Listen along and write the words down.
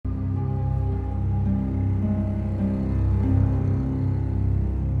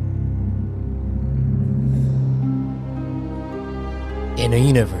In a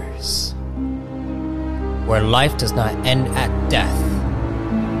universe where life does not end at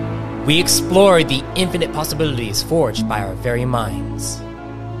death, we explore the infinite possibilities forged by our very minds.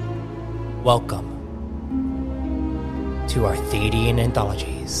 Welcome to Arthadian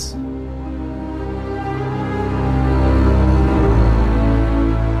Anthologies.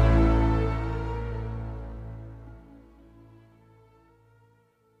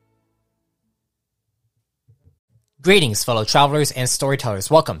 Greetings, fellow travelers and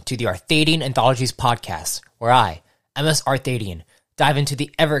storytellers. Welcome to the Arthadian Anthologies podcast, where I, MS Arthadian, dive into the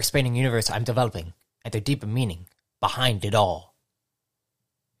ever-expanding universe I'm developing and the deeper meaning behind it all.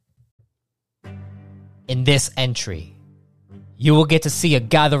 In this entry, you will get to see a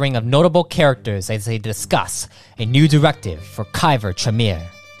gathering of notable characters as they discuss a new directive for Kyver Tremere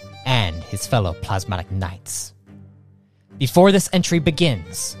and his fellow Plasmatic Knights. Before this entry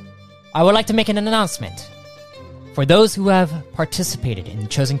begins, I would like to make an announcement. For those who have participated in the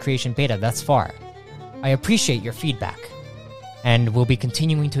Chosen Creation Beta thus far, I appreciate your feedback, and will be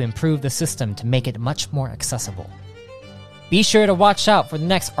continuing to improve the system to make it much more accessible. Be sure to watch out for the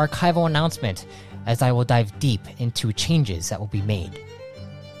next archival announcement, as I will dive deep into changes that will be made.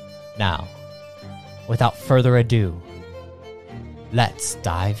 Now, without further ado, let's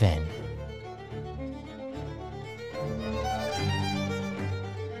dive in.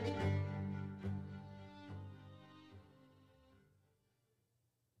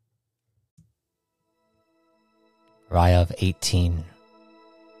 Raya of 18,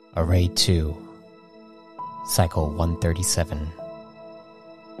 Array 2, Cycle 137.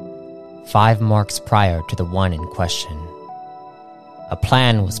 5 marks prior to the one in question, a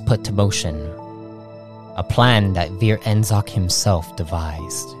plan was put to motion, a plan that Vir Enzok himself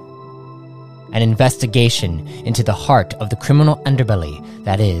devised. An investigation into the heart of the criminal underbelly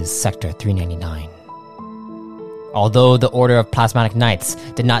that is Sector 399. Although the Order of Plasmatic Knights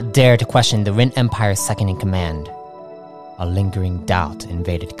did not dare to question the Rin Empire's second-in-command, a lingering doubt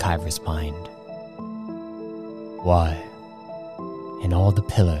invaded Kyver's mind. Why, in all the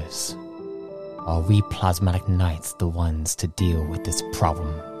pillars, are we Plasmatic Knights the ones to deal with this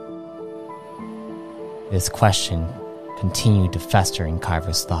problem? This question continued to fester in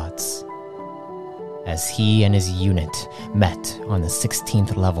Kyver's thoughts, as he and his unit met on the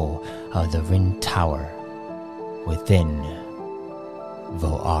 16th level of the Rin Tower within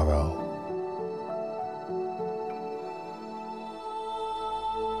Vo'aro.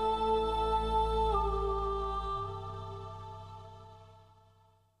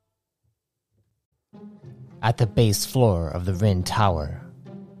 At the base floor of the Rin Tower,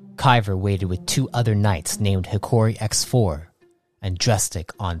 Kyver waited with 2 other knights named Hikori X4 and Drestic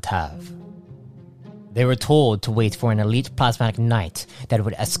Ontav. They were told to wait for an elite Plasmatic Knight that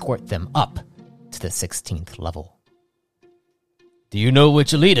would escort them up to the 16th level. "Do you know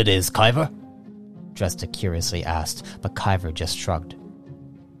which elite it is, Kyver?" Drestic curiously asked, but Kyver just shrugged.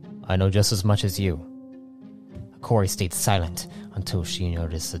 "I know just as much as you." Hikori stayed silent until she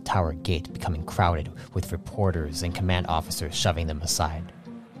noticed the tower gate becoming crowded with reporters and command officers shoving them aside.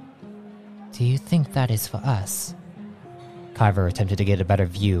 "Do you think that is for us?" Kyver attempted to get a better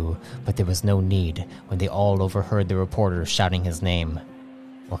view, but there was no need when they all overheard the reporter shouting his name,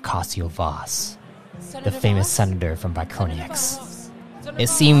 Orcasio Voss, the famous senator from Bicroniax. It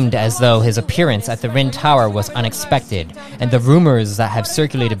seemed as though his appearance at the Rin Tower was unexpected, and the rumors that have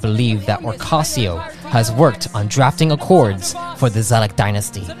circulated believe that Orcasio has worked on drafting accords for the Zelek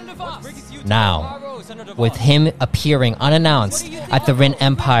dynasty. Now, with him appearing unannounced at the Rin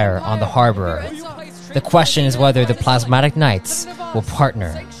Empire on the harbor, the question is whether the Plasmatic Knights will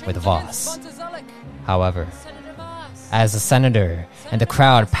partner with Voss. However, as the senator and the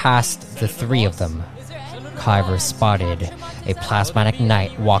crowd passed the 3 of them, Kyver spotted a Plasmatic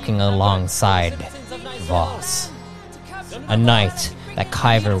Knight walking alongside Voss. A knight that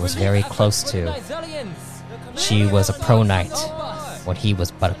Kyver was very close to. She was a pro-knight when he was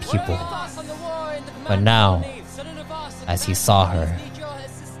but a pupil. But now, as he saw her,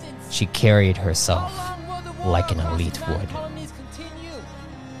 she carried herself like an elite would.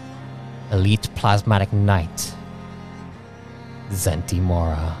 Elite Plasmatic Knight,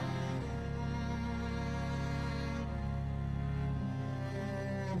 Zentimora.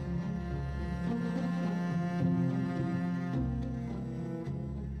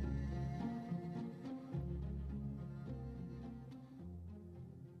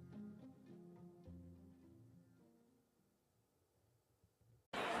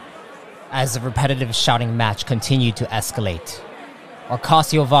 As the repetitive shouting match continued to escalate,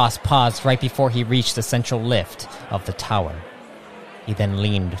 Orcasio Voss paused right before he reached the central lift of the tower. He then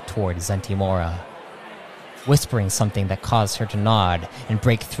leaned toward Zentimora. whispering something that caused her to nod and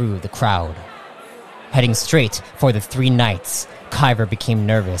break through the crowd. Heading straight for the three knights, Kyver became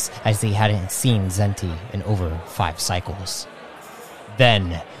nervous as he hadn't seen Zenti in over 5 cycles.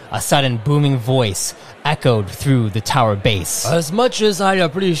 Then, a sudden booming voice echoed through the tower base. As much as I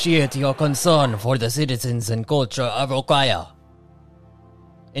appreciate your concern for the citizens and culture of Rokaya,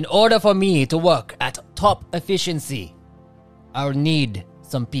 in order for me to work at top efficiency, I'll need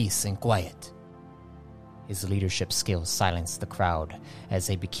some peace and quiet. His leadership skills silenced the crowd as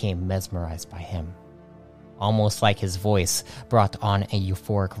they became mesmerized by him. Almost like his voice brought on a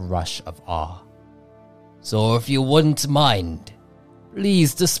euphoric rush of awe. So if you wouldn't mind,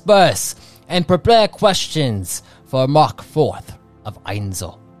 please disperse and prepare questions for Mark IV of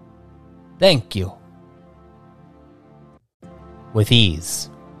Ainzel. Thank you. With ease,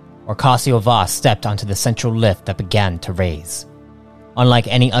 Ocasio Voss stepped onto the central lift that began to raise. Unlike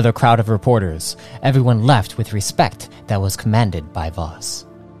any other crowd of reporters, everyone left with respect that was commanded by Voss.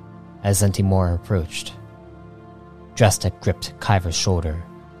 As Zentimora approached, Drestic gripped Kyver's shoulder,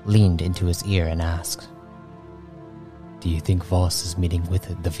 leaned into his ear and asked, "Do you think Voss is meeting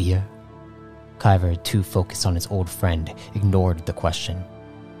with the Veer?" Kyver, too focused on his old friend, ignored the question.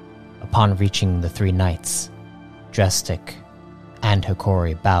 Upon reaching the three knights, Drestic and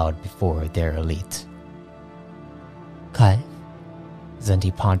Hikori bowed before their elite. "Kyve?"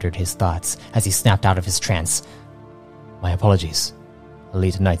 Zenti pondered his thoughts as he snapped out of his trance. "My apologies,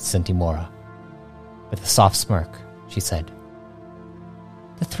 Elite Knight Zentimora." With a soft smirk, she said,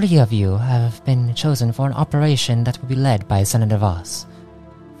 "The three of you have been chosen for an operation that will be led by Senator Voss.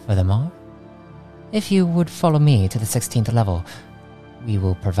 Furthermore, if you would follow me to the 16th level, we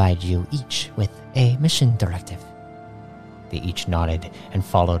will provide you each with a mission directive." They each nodded and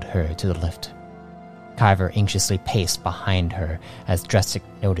followed her to the lift. Kyver anxiously paced behind her as Drestic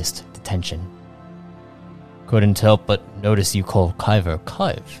noticed the tension. "Couldn't help but notice you call Kyver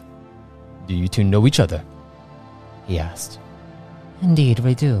Kyve. Do you two know each other?" he asked. "Indeed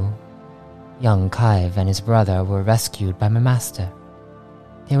we do. Young Kyve and his brother were rescued by my master.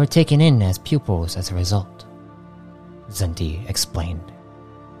 They were taken in as pupils as a result," Zenti explained.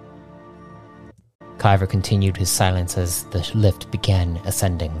 Kyver continued his silence as the lift began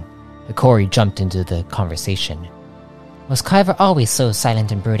ascending. Hikori jumped into the conversation. "Was Kyver always so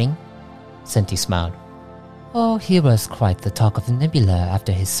silent and brooding?" Zenti smiled. "Oh, he was quite the talk of the nebula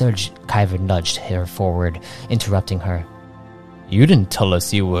after his surge." Kyver nudged her forward, interrupting her. "You didn't tell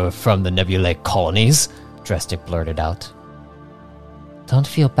us you were from the Nebulae colonies," Drestic blurted out. "Don't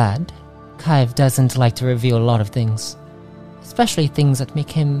feel bad. Kyve doesn't like to reveal a lot of things, especially things that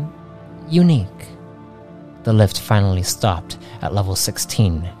make him unique." The lift finally stopped at level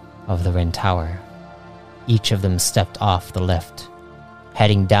 16 of the Rin Tower. Each of them stepped off the lift,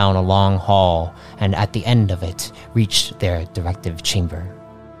 heading down a long hall, and at the end of it reached their directive chamber.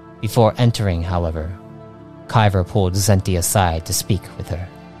 Before entering, however, Kyver pulled Zenti aside to speak with her.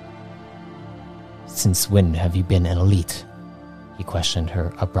 "Since when have you been an elite?" he questioned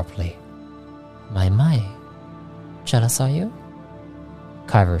her abruptly. My, jealous are you?"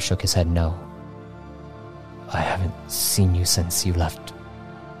 Kyver shook his head no. "I haven't seen you since you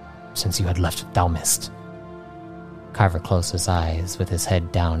had left Dalmist." Kyver closed his eyes with his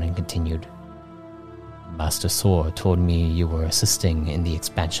head down and continued. "Master Sor told me you were assisting in the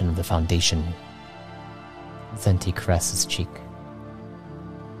expansion of the Foundation." Zenti caressed his cheek.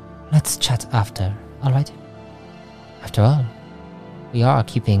 "Let's chat after, all right? After all, we are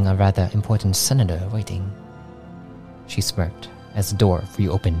keeping a rather important senator waiting." She smirked as the door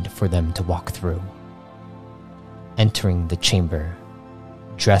reopened for them to walk through. Entering the chamber,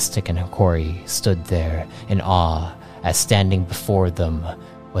 Drestic and Hikori stood there in awe as standing before them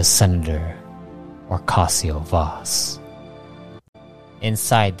was Senator Ocasio Voss.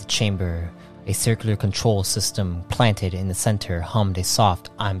 Inside the chamber, a circular control system planted in the center hummed a soft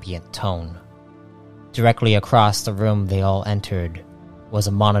ambient tone. Directly across the room they all entered was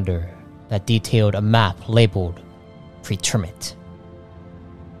a monitor that detailed a map labeled Pretermit.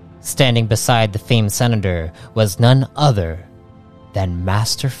 Standing beside the famed senator was none other than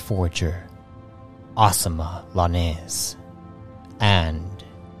Master Forger Osama Lanez and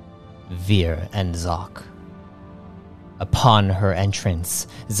Veer Enzok. Upon her entrance,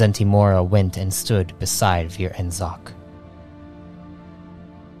 Zentimora went and stood beside Veer Enzok.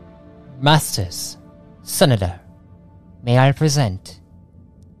 "Masters, Senator, may I present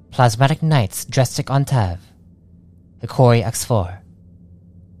Plasmatic Knights Drestic Ontav, Hikori X4,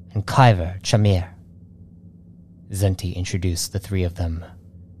 and Kyver Chamir." Zenti introduced the three of them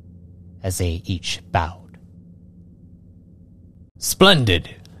as they each bowed.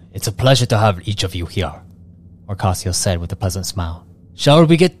 "Splendid! It's a pleasure to have each of you here. Orcasio said with a pleasant smile. Shall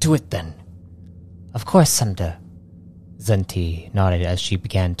we get to it then? Of course, Senator. Zenti nodded as she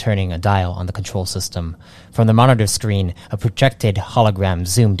began turning a dial on the control system. From the monitor screen, a projected hologram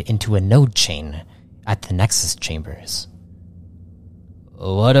zoomed into a node chain at the Nexus chambers.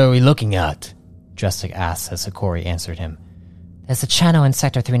 What are we looking at? Drastic asked as Hikori answered him. There's a channel in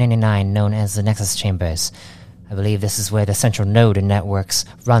Sector 399 known as the Nexus Chambers. I believe this is where the central node and networks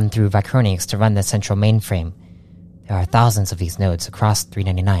run through Vicronix to run the central mainframe. There are thousands of these nodes across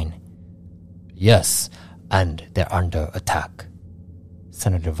 399. Yes, and they're under attack.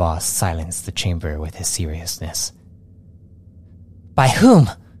 Senator Voss silenced the chamber with his seriousness. By whom?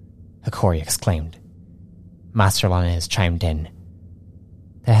 Hikori exclaimed. Master Lanez chimed in.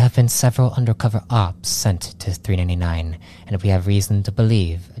 There have been several undercover ops sent to 399, and we have reason to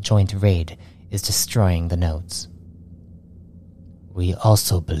believe a joint raid is destroying the nodes. We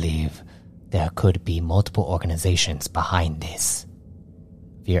also believe there could be multiple organizations behind this,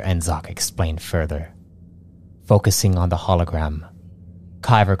 Vir Enzok explained further. Focusing on the hologram,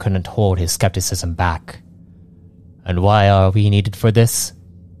 Kyver couldn't hold his skepticism back. And why are we needed for this?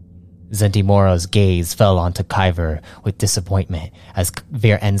 Zentimora's gaze fell onto Kyver with disappointment as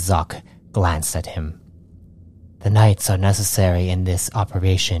Vir Enzok glanced at him. The Knights are necessary in this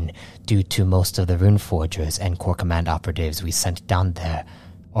operation due to most of the Rune Forgers and Core Command operatives we sent down there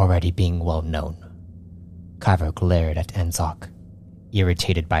already being well known. Kyver glared at Enzok,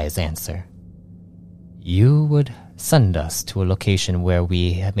 irritated by his answer. You would send us to a location where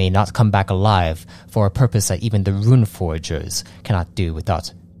we may not come back alive for a purpose that even the Rune Forgers cannot do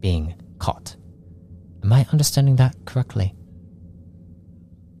without being caught. Am I understanding that correctly?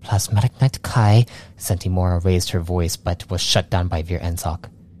 Plasmatic Knight Kai, Zentimora raised her voice but was shut down by Vir Enzok.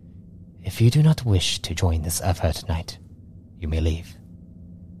 If you do not wish to join this effort, Knight, you may leave.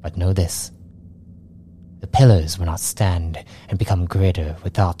 But know this. The pillars will not stand and become greater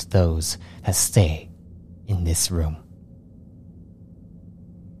without those that stay in this room.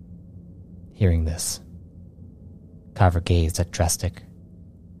 Hearing this, Kyver gazed at Drastic,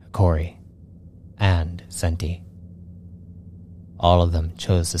 Hikori, and Zenti. All of them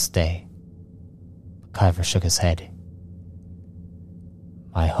chose to stay, but Kyver shook his head.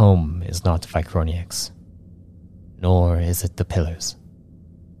 My home is not Vicronix, nor is it the pillars.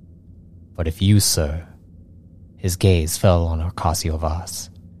 But if you, sir, his gaze fell on Orcasio Voss,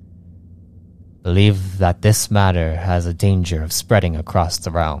 believe that this matter has a danger of spreading across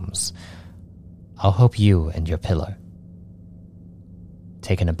the realms, I'll help you and your pillar.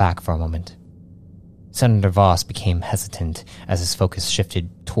 Taken aback for a moment, Senator Voss became hesitant as his focus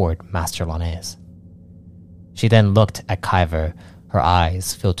shifted toward Master Lanez. She then looked at Kyver, her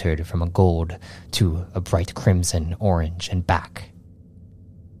eyes filtered from a gold to a bright crimson, orange, and back.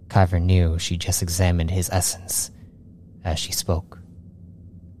 Kyver knew she just examined his essence as she spoke.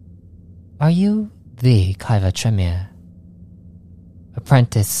 Are you the Kyver Tremere,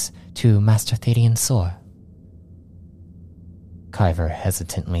 apprentice to Master Thadian Sor? Kyver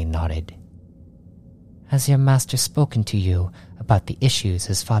hesitantly nodded. Has your master spoken to you about the issues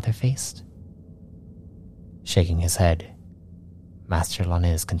his father faced? Shaking his head, Master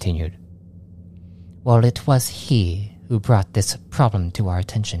Lanez continued. Well, it was he who brought this problem to our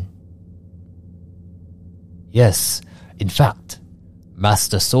attention. Yes, in fact,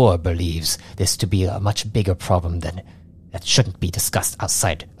 Master Sor believes this to be a much bigger problem that shouldn't be discussed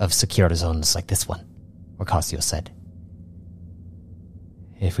outside of secure zones like this one, Orcasio said.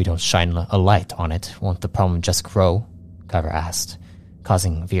 If we don't shine a light on it, won't the problem just grow? Kyver asked,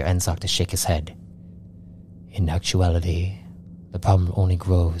 causing Vir Enzok to shake his head. In actuality, the problem only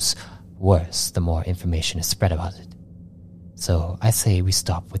grows worse the more information is spread about it. So I say we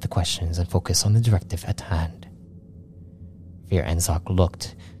stop with the questions and focus on the directive at hand. Vir Enzok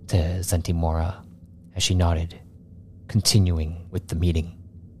looked to Zentimora as she nodded, continuing with the meeting.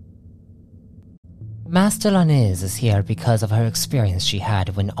 Master Lanez is here because of her experience she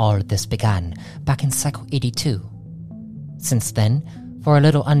had when all this began back in Cycle 82. Since then, for a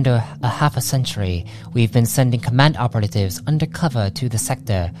little under a half a century, we've been sending command operatives undercover to the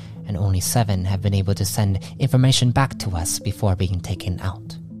sector, and only 7 have been able to send information back to us before being taken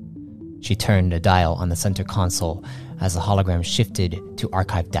out. She turned a dial on the center console as the hologram shifted to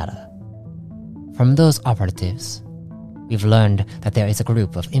archive data. From those operatives, we've learned that there is a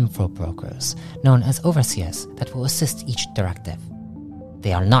group of info brokers known as overseers that will assist each directive.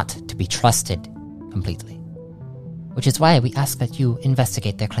 They are not to be trusted completely, which is why we ask that you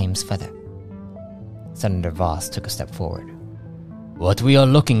investigate their claims further. Senator Voss took a step forward. What we are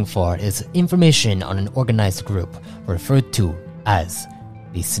looking for is information on an organized group referred to as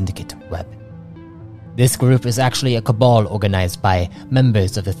the Syndicate Web. This group is actually a cabal organized by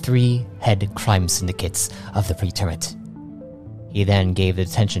members of the 3 head crime syndicates of the Pretermit. He then gave the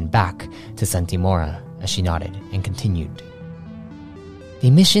attention back to Sentimora as she nodded and continued. The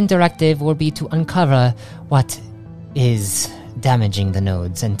mission directive will be to uncover what is damaging the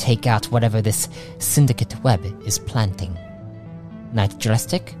nodes and take out whatever this syndicate web is planting. Knight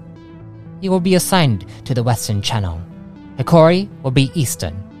Drastic, you will be assigned to the Western Channel. Hikori will be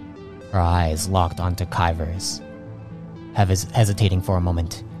Eastern. Her eyes locked onto Kyver's, hesitating for a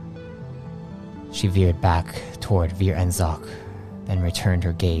moment. She veered back toward Vir Enzok, then returned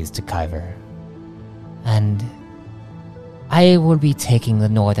her gaze to Kyver. And I will be taking the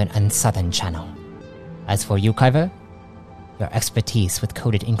Northern and Southern Channel. As for you, Kyver, your expertise with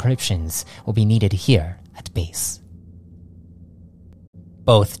coded encryptions will be needed here at base.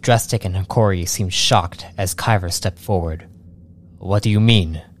 Both Drastic and Hikori seemed shocked as Kyver stepped forward. What do you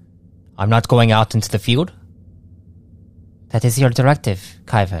mean? I'm not going out into the field? That is your directive,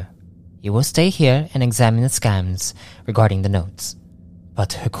 Kyver. You will stay here and examine the scans regarding the nodes. But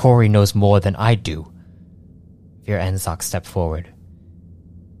Hikori knows more than I do. Vir Enzok stepped forward.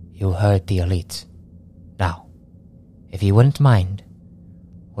 You heard the elite. Now, if you wouldn't mind,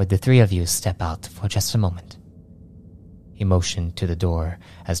 would the 3 of you step out for just a moment? He motioned to the door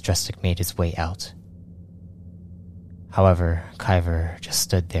as Drastic made his way out. However, Kyver just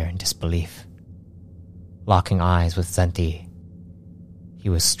stood there in disbelief. Locking eyes with Zenti, he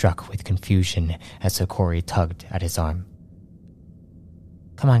was struck with confusion as Hikori tugged at his arm.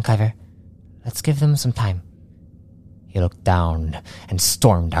 Come on, Kyver. Let's give them some time. He looked down and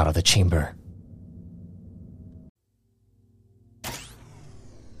stormed out of the chamber.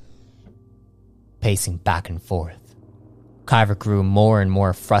 Pacing back and forth, Kyver grew more and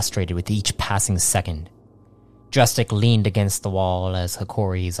more frustrated with each passing second. Drastic leaned against the wall as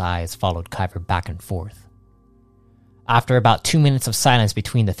Hikori's eyes followed Kyver back and forth. After about 2 minutes of silence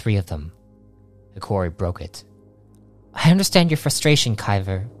between the 3 of them, Hikori broke it. I understand your frustration,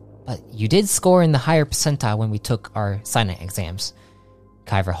 Kyver, but you did score in the higher percentile when we took our sign-in exams.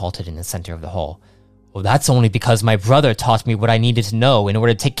 Kyver halted in the center of the hall. Well, that's only because my brother taught me what I needed to know in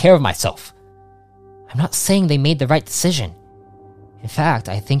order to take care of myself. I'm not saying they made the right decision. In fact,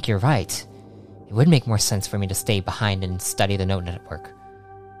 I think you're right. It would make more sense for me to stay behind and study the node network.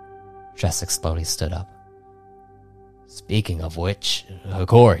 Drastic slowly stood up. Speaking of which,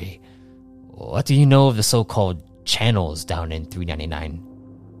 Hikori, what do you know of the so-called channels down in 399?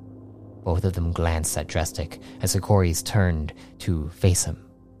 Both of them glanced at Drastic as Hikori's turned to face him.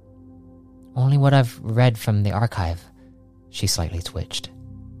 Only what I've read from the archive, she slightly twitched.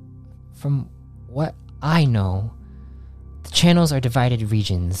 From what I know, the channels are divided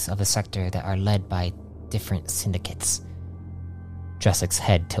regions of the sector that are led by different syndicates. Drastic's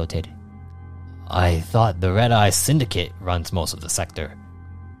head tilted. I thought the Red Eye Syndicate runs most of the sector.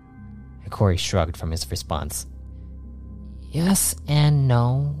 Hikori shrugged from his response. Yes and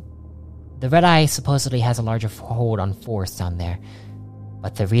no. The Red Eye supposedly has a larger hold on force down there,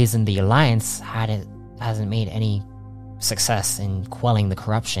 but the reason the Alliance hasn't made any success in quelling the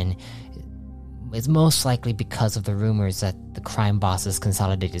corruption is most likely because of the rumors that the crime bosses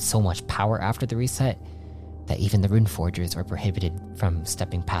consolidated so much power after the reset that even the Rune Forgers are prohibited from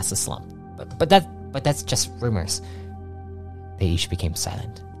stepping past the slump. But that's just rumors. They each became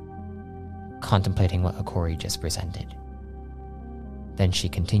silent, contemplating what Hikori just presented. Then she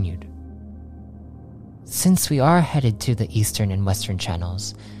continued. Since we are headed to the eastern and western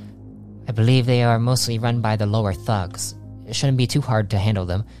channels, I believe they are mostly run by the lower thugs. It shouldn't be too hard to handle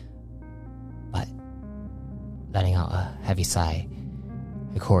them. But, letting out a heavy sigh,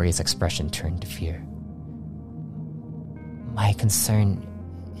 Hikori's expression turned to fear. My concern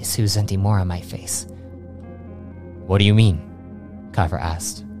is who Sentimora might face. What do you mean? Kyver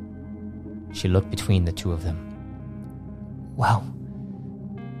asked. She looked between the 2 of them. Well,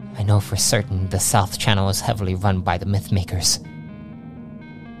 I know for certain the South Channel is heavily run by the Mythmakers.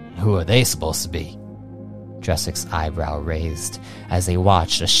 Who are they supposed to be? Drastic's eyebrow raised as they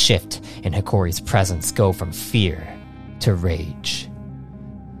watched a shift in Hikori's presence go from fear to rage.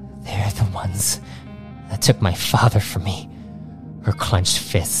 They're the ones that took my father from me. Her clenched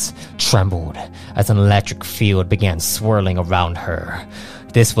fists trembled as an electric field began swirling around her.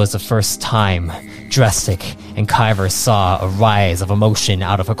 This was the first time Drastic and Kyver saw a rise of emotion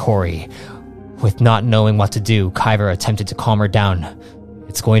out of Hikori. With not knowing what to do, Kyver attempted to calm her down.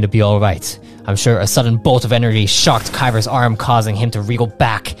 It's going to be alright. I'm sure a sudden bolt of energy shocked Kyver's arm, causing him to wriggle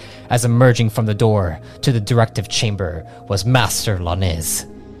back as emerging from the door to the directive chamber was Master Lanez.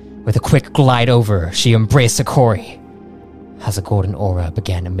 With a quick glide over, she embraced Hikori as a golden aura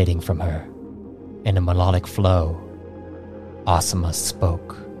began emitting from her. In a melodic flow, Asuma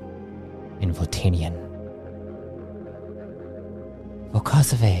spoke in Votanian.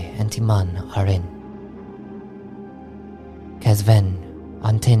 Vokazave entiman arin. Kezven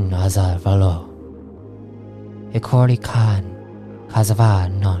antin azar valo. Hikori kan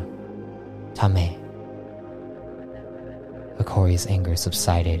kazava non tame. Hikori's anger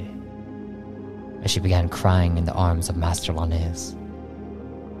subsided as she began crying in the arms of Master Lanez.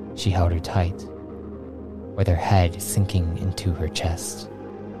 She held her tight, with her head sinking into her chest.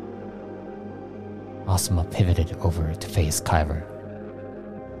 Asuma pivoted over to face Kyver.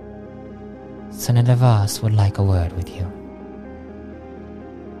 Senator Voss would like a word with you.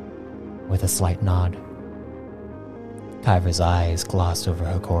 With a slight nod, Kyver's eyes glossed over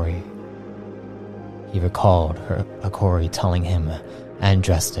Hikori. He recalled Hikori telling him and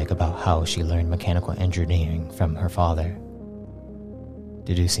Drestic about how she learned mechanical engineering from her father.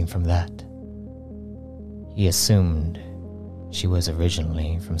 Deducing from that, he assumed she was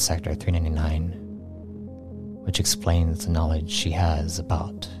originally from Sector 399, which explains the knowledge she has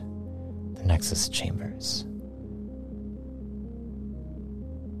about the Nexus Chambers.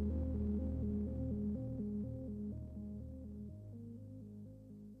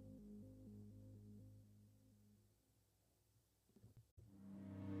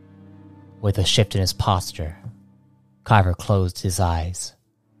 With a shift in his posture, Kyver closed his eyes,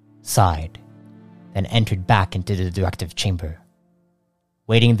 sighed, then entered back into the directive chamber.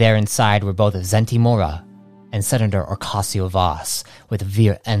 Waiting there inside were both Zentimora and Senator Ocasio Voss, with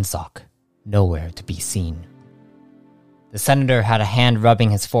Vir Enzok nowhere to be seen. The senator had a hand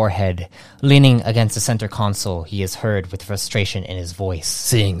rubbing his forehead, leaning against the center console. He is heard with frustration in his voice,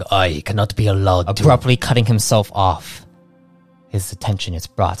 Seeing I cannot be allowed abruptly cutting himself off. His attention is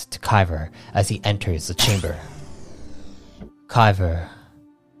brought to Kyver as he enters the chamber. Kyver,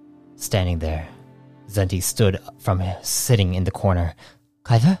 standing there. Zenti stood from sitting in the corner.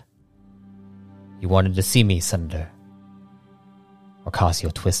 Kyver? You wanted to see me, Senator.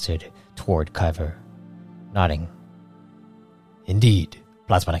 Ocasio twisted toward Kyver, nodding. Indeed,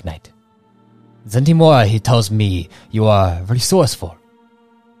 Plasmatic Knight. Zentimora, he tells me you are resourceful.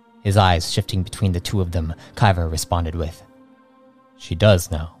 His eyes shifting between the two of them, Kyver responded with, She does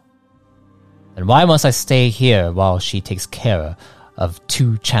now. Then why must I stay here while she takes care of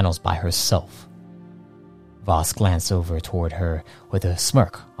 2 channels by herself? Voss glanced over toward her with a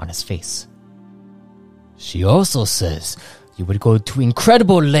smirk on his face. She also says you would go to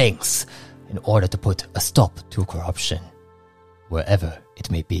incredible lengths in order to put a stop to corruption, wherever it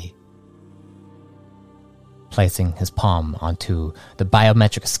may be. Placing his palm onto the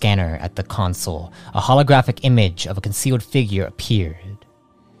biometric scanner at the console, a holographic image of a concealed figure appeared.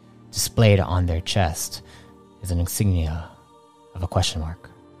 Displayed on their chest is an insignia of a question mark.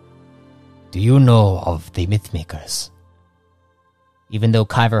 Do you know of the Mythmakers? Even though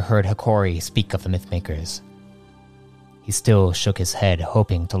Kyver heard Hikori speak of the Mythmakers, he still shook his head,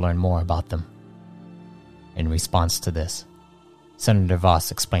 hoping to learn more about them. In response to this, Senator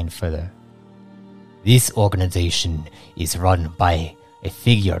Voss explained further. This organization is run by a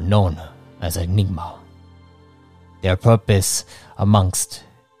figure known as Enigma. Their purpose, amongst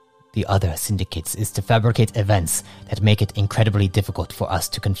the other syndicates, is to fabricate events that make it incredibly difficult for us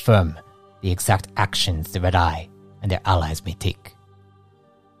to confirm the exact actions the Red Eye and their allies may take.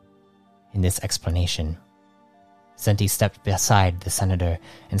 In this explanation, Zenti stepped beside the senator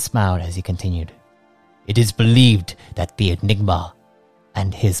and smiled as he continued. It is believed that the Enigma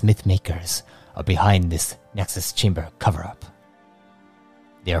and his Mythmakers are behind this Nexus Chamber cover-up.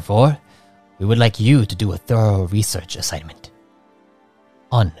 Therefore, we would like you to do a thorough research assignment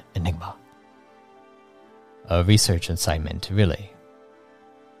on Enigma. A research assignment, really?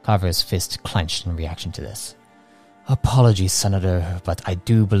 Kyver's fist clenched in reaction to this. Apologies, Senator, but I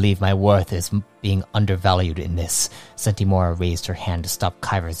do believe my worth is being undervalued in this. Zentimora raised her hand to stop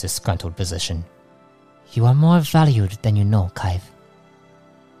Kyver's disgruntled position. You are more valued than you know, Kyve.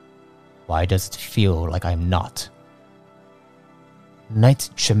 Why does it feel like I'm not? Knight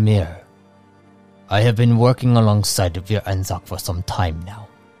Tremere. I have been working alongside Vir Enzok for some time now.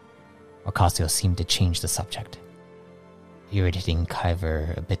 Ocasio seemed to change the subject, irritating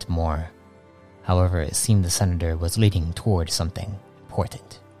Kyver a bit more. However, it seemed the senator was leading toward something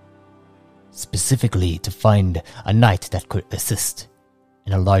important. Specifically to find a knight that could assist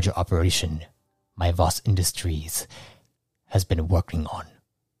in a larger operation my Voss Industries has been working on.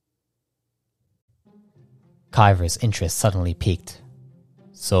 Kyver's interest suddenly piqued.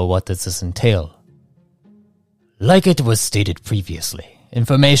 So what does this entail? Like it was stated previously,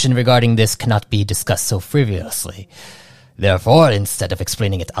 information regarding this cannot be discussed so frivolously. Therefore, instead of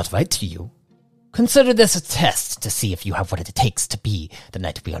explaining it outright to you, Consider this a test to see if you have what it takes to be the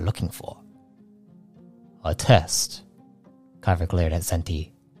knight we are looking for. A test? Kyver glared at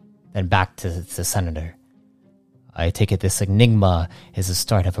Zenti, then back to the senator. I take it this enigma is the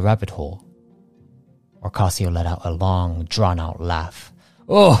start of a rabbit hole. Orcasio let out a long, drawn-out laugh.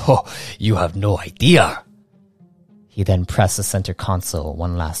 Oh, you have no idea. He then pressed the center console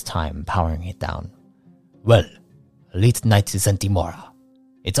one last time, powering it down. Well, Elite Knight Zenti Mora,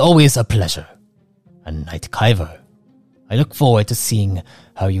 it's always a pleasure. And Knight Kyver, I look forward to seeing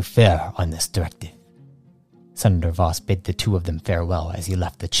how you fare on this directive. Senator Voss bid the two of them farewell as he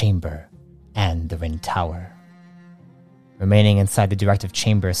left the chamber and the Rin Tower. Remaining inside the directive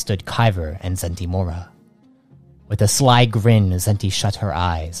chamber stood Kyver and Zenti Mora. With a sly grin, Zenti shut her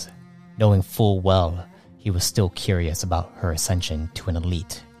eyes, knowing full well he was still curious about her ascension to an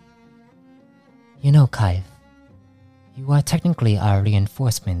elite. You know, Kyve, you are technically our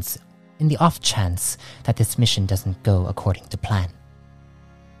reinforcements in the off chance that this mission doesn't go according to plan.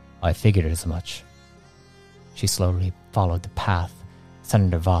 I figured as much. She slowly followed the path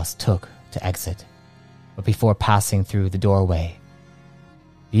Senator Voss took to exit, but before passing through the doorway,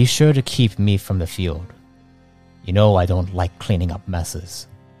 be sure to keep me from the field. You know I don't like cleaning up messes.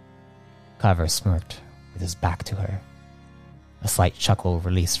 Kyver smirked with his back to her. A slight chuckle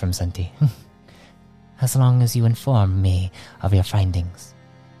released from Zenti. As long as you inform me of your findings,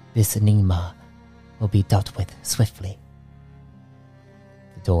 this enigma will be dealt with swiftly.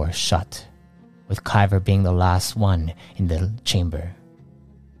 The door shut, with Kyver being the last one in the chamber.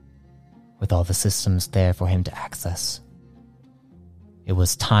 With all the systems there for him to access, it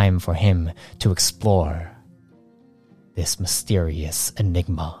was time for him to explore this mysterious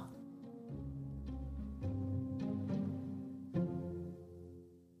enigma.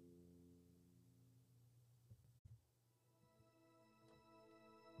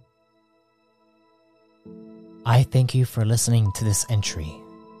 I thank you for listening to this entry.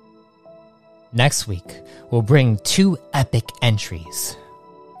 Next week, we'll bring 2 epic entries.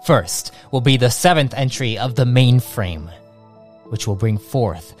 First will be the 7th entry of the mainframe, which will bring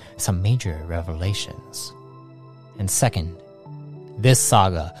forth some major revelations. And second, this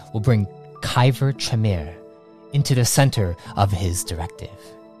saga will bring Kyver Tremere into the center of his directive.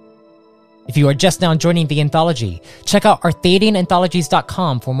 If you are just now joining the anthology, check out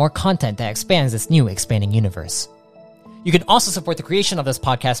ArthadianAnthologies.com for more content that expands this new expanding universe. You can also support the creation of this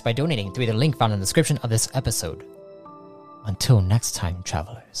podcast by donating through the link found in the description of this episode. Until next time,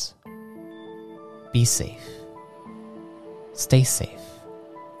 travelers, be safe, stay safe,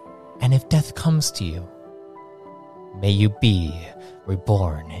 and if death comes to you, may you be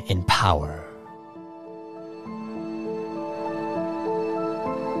reborn in power.